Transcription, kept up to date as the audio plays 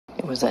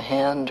was a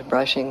hand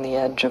brushing the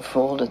edge of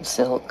folded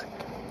silk,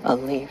 a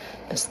leaf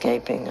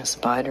escaping a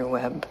spider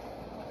web.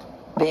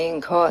 Being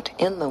caught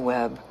in the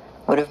web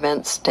would have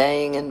meant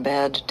staying in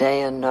bed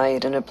day and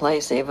night in a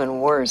place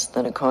even worse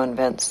than a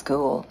convent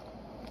school.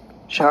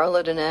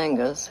 Charlotte and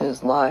Angus,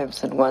 whose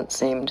lives had once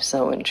seemed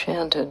so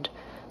enchanted,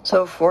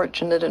 so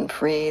fortunate and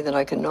free that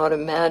I could not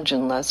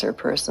imagine lesser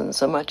persons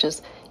so much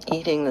as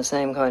eating the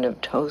same kind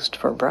of toast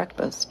for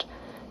breakfast,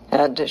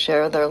 had to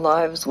share their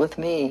lives with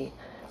me,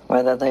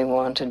 whether they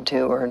wanted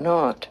to or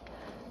not,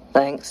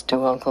 thanks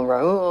to Uncle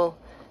Raoul,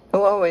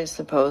 who always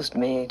supposed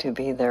me to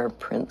be their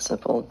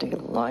principal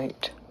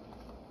delight.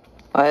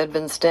 I had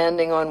been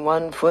standing on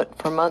one foot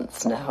for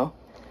months now,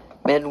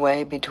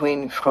 midway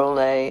between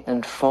frôler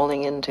and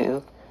falling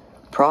into,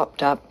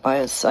 propped up by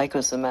a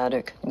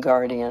psychosomatic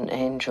guardian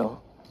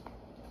angel.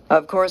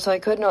 Of course, I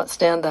could not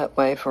stand that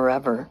way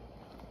forever.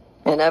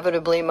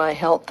 Inevitably, my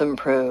health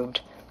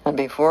improved, and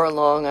before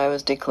long I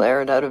was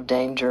declared out of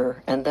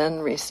danger, and then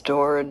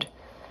restored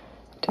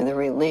to the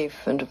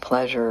relief and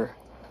pleasure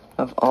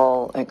of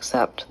all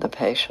except the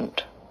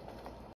patient.